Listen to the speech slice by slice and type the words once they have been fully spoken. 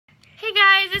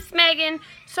it's Megan.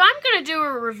 So I'm going to do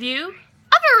a review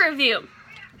of a review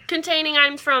containing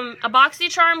items from a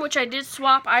BoxyCharm, which I did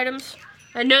swap items.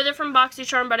 I know they're from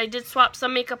BoxyCharm, but I did swap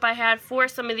some makeup I had for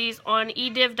some of these on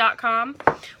ediv.com,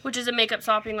 which is a makeup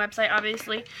swapping website,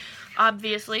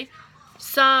 obviously.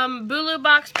 Some Bulu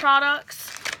Box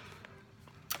products.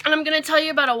 And I'm going to tell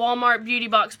you about a Walmart Beauty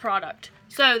Box product.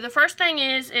 So the first thing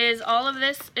is all of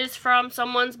this is from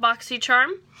someone's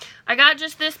BoxyCharm. I got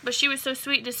just this, but she was so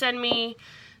sweet to send me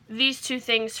these two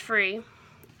things free.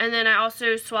 And then I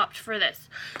also swapped for this.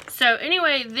 So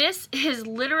anyway, this is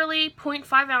literally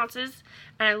 0.5 ounces.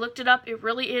 And I looked it up. It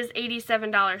really is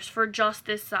 $87 for just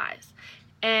this size.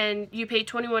 And you pay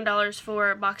 $21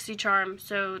 for BoxyCharm.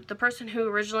 So the person who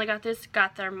originally got this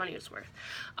got their money's worth.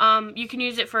 You can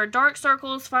use it for dark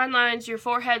circles, fine lines, your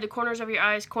forehead, the corners of your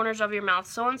eyes, corners of your mouth,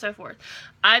 so on and so forth.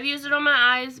 I've used it on my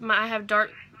eyes. I have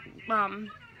dark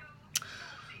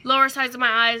lower sides of my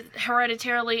eyes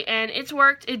hereditarily, and it's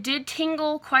worked. It did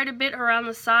tingle quite a bit around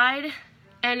the side,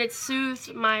 and it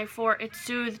soothed my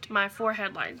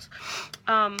forehead lines.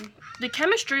 The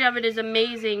chemistry of it is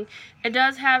amazing. It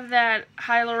does have that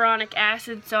hyaluronic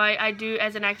acid, so I do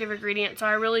as an active ingredient, so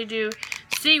I really do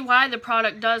see why the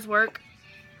product does work.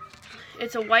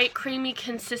 It's a white creamy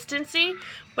consistency,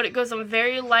 but it goes on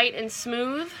very light and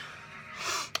smooth.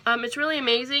 It's really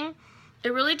amazing.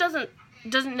 It really doesn't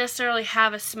necessarily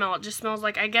have a smell. It just smells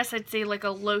like, I guess I'd say like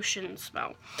a lotion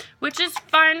smell, which is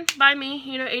fine by me.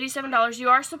 You know, $87. You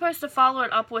are supposed to follow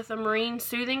it up with a marine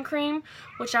soothing cream,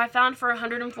 which I found for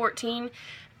 $114.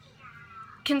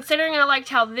 Considering I liked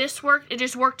how this worked, it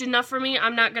just worked enough for me.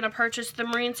 I'm not going to purchase the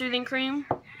marine soothing cream.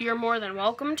 You're more than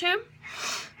welcome to.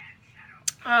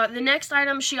 The next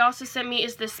item she also sent me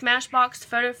is the Smashbox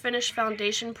Photo Finish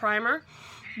Foundation Primer.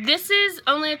 This is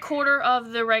only a quarter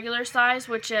of the regular size,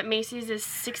 which at Macy's is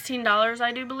 $16,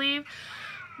 I do believe.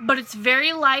 But it's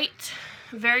very light,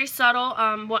 very subtle.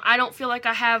 I don't feel like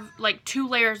I have like 2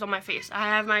 layers on my face. I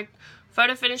have my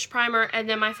Photo Finish Primer and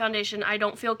then my foundation. I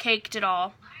don't feel caked at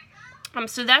all.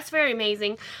 So that's very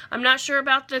amazing. I'm not sure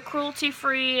about the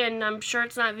cruelty-free, and I'm sure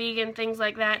it's not vegan, things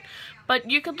like that. But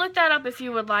you could look that up if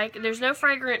you would like. There's no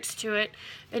fragrance to it.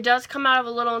 It does come out of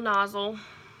a little nozzle.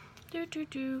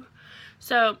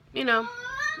 So, you know,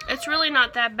 it's really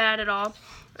not that bad at all.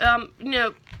 You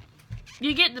know,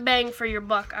 you get the bang for your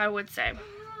buck, I would say.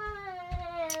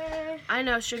 I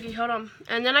know, Shuggy, hold on.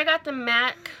 And then I got the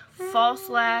MAC False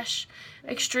Lash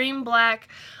Extreme Black.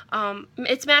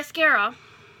 It's mascara.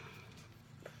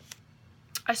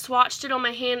 I swatched it on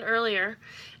my hand earlier,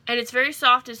 and it's very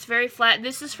soft, it's very flat.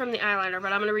 This is from the eyeliner,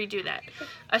 but I'm going to redo that.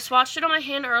 I swatched it on my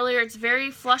hand earlier. It's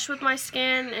very flush with my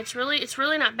skin. It's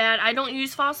really not bad. I don't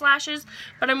use false lashes,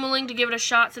 but I'm willing to give it a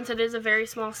shot since it is a very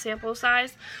small sample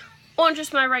size on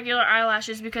just my regular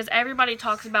eyelashes, because everybody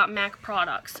talks about MAC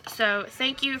products. So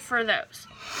thank you for those.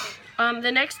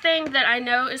 The next thing that I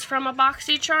know is from a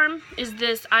BoxyCharm is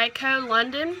this Eyeko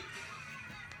London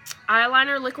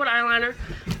eyeliner, liquid eyeliner,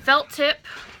 felt tip,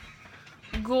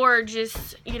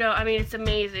 gorgeous. You know, I mean, it's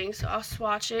amazing. So I'll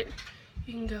swatch it.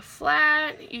 You can go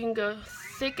flat, you can go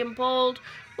thick and bold,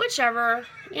 whichever.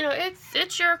 You know,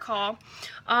 it's your call.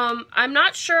 I'm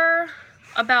not sure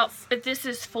about if this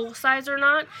is full size or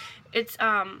not. It's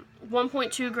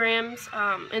 1.2 grams.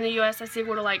 In the US, that's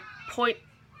equal to like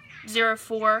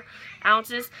 0.04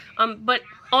 ounces. But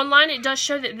online it does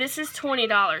show that this is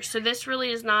 $20, so this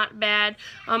really is not bad.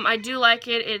 I do like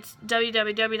it. It's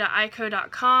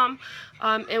www.eyeko.com.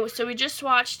 And so we just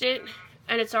swatched it,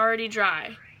 and it's already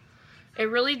dry. It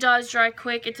really does dry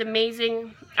quick. It's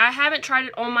amazing. I haven't tried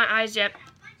it on my eyes yet.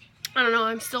 I don't know.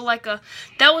 I'm still like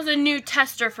that was a new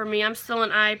tester for me. I'm still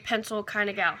an eye pencil kind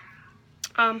of gal.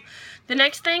 The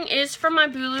next thing is from my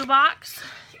Bulu box.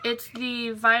 It's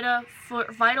the Vital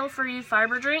For You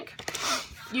Fiber Drink.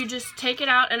 You just take it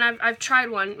out, and I've tried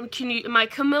one. My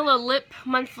Camilla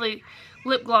Monthly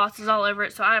lip gloss is all over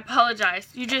it, so I apologize.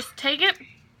 You just take it,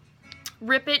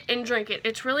 rip it, and drink it.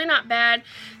 It's really not bad.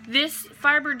 This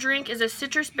fiber drink is a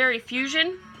citrus berry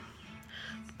fusion,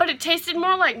 but it tasted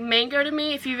more like mango to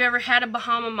me. If you've ever had a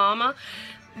Bahama Mama,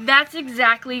 that's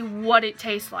exactly what it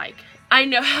tastes like. I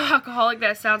know how alcoholic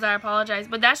that sounds, I apologize,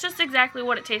 but that's just exactly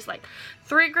what it tastes like.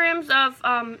 3 grams of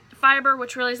fiber,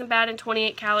 which really isn't bad, and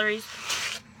 28 calories.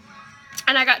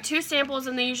 And I got 2 samples,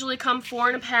 and they usually come 4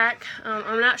 in a pack.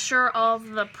 I'm not sure of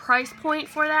the price point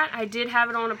for that. I did have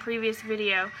it on a previous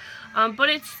video. But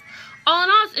it's, all in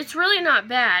all, it's really not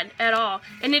bad at all.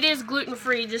 And it is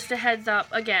gluten-free, just a heads up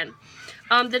again.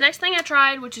 The next thing I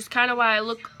tried, which is kind of why I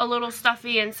look a little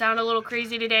stuffy and sound a little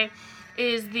crazy today,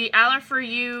 is the Aller For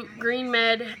You Green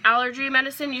Med allergy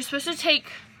medicine. You're supposed to take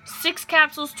 6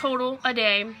 capsules total a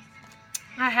day.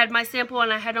 I had my sample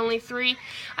and I had only 3.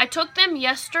 I took them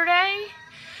yesterday,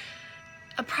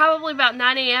 probably about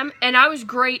 9 a.m. and I was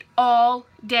great all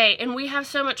day. And we have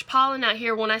so much pollen out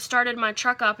here. When I started my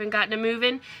truck up and got to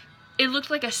moving, it looked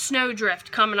like a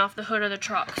snowdrift coming off the hood of the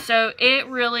truck. So it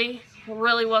really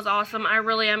was awesome. I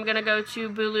really am going to go to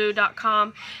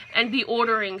Bulu.com and be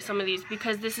ordering some of these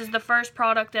because this is the first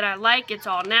product that I like. It's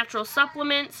all natural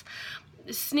supplements.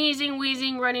 Sneezing,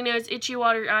 wheezing, runny nose, itchy,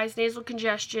 watery eyes, nasal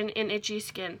congestion, and itchy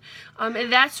skin.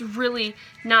 And that's really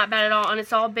not bad at all, and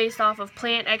it's all based off of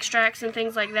plant extracts and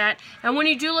things like that. And when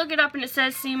you do look it up and it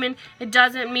says semen, it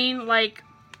doesn't mean like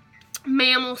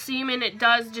mammal semen. It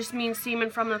does just mean semen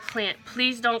from the plant.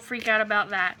 Please don't freak out about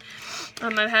that.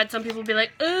 I've had some people be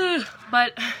like, ugh,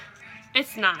 but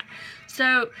it's not.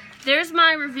 So there's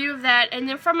my review of that, and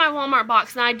then from my Walmart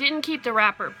box. Now I didn't keep the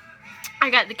wrapper. I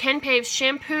got the Ken Paves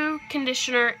shampoo,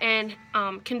 conditioner, and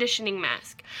conditioning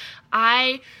mask.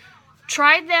 I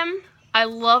tried them. I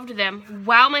loved them.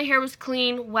 Wow, my hair was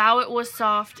clean. Wow, it was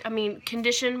soft. I mean,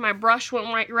 conditioned. My brush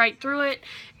went right through it.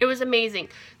 It was amazing.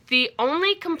 The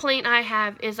only complaint I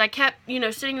have is I kept,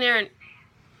 sitting there and,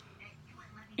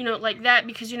 like that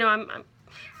because, I'm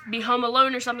be home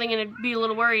alone or something and I'd be a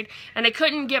little worried. And I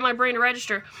couldn't get my brain to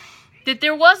register that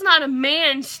there was not a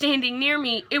man standing near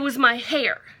me. It was my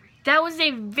hair. That was a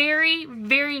very,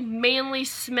 very manly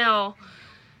smell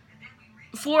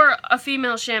for a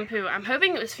female shampoo. I'm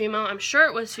hoping it was female. I'm sure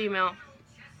it was female.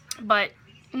 But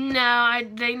no,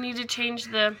 they need to change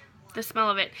the smell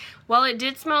of it. While it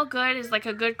did smell good, it's like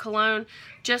a good cologne,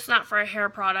 just not for a hair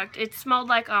product. It smelled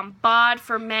like Bod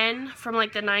for men from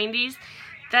like the 90s.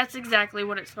 That's exactly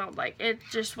what it smelled like. It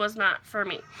just was not for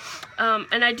me.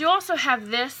 And I do also have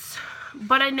this,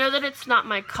 but I know that it's not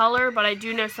my color, but I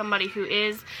do know somebody who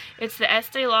is. It's the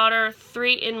Estee Lauder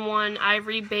 3-in-1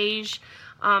 Ivory Beige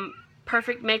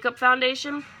Perfect Makeup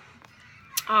Foundation.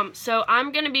 So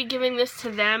I'm going to be giving this to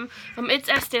them. It's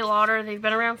Estee Lauder. They've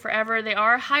been around forever. They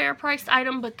are a higher priced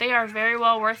item, but they are very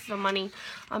well worth the money.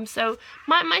 So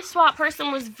my swap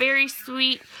person was very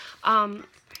sweet.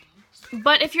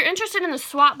 But if you're interested in the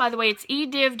swap, by the way, it's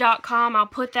ediv.com. I'll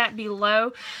put that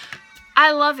below.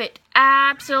 I love it.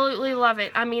 Absolutely love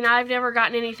it. I mean, I've never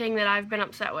gotten anything that I've been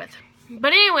upset with.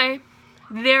 But anyway,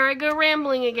 there I go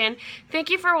rambling again. Thank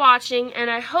you for watching, and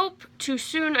I hope to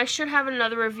soon, I should have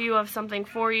another review of something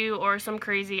for you or some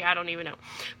crazy, I don't even know.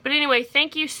 But anyway,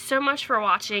 thank you so much for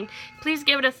watching. Please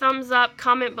give it a thumbs up,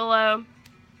 comment below,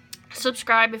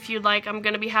 subscribe if you'd like. I'm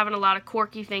going to be having a lot of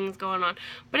quirky things going on.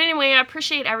 But anyway, I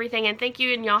appreciate everything, and thank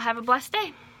you, and y'all have a blessed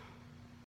day.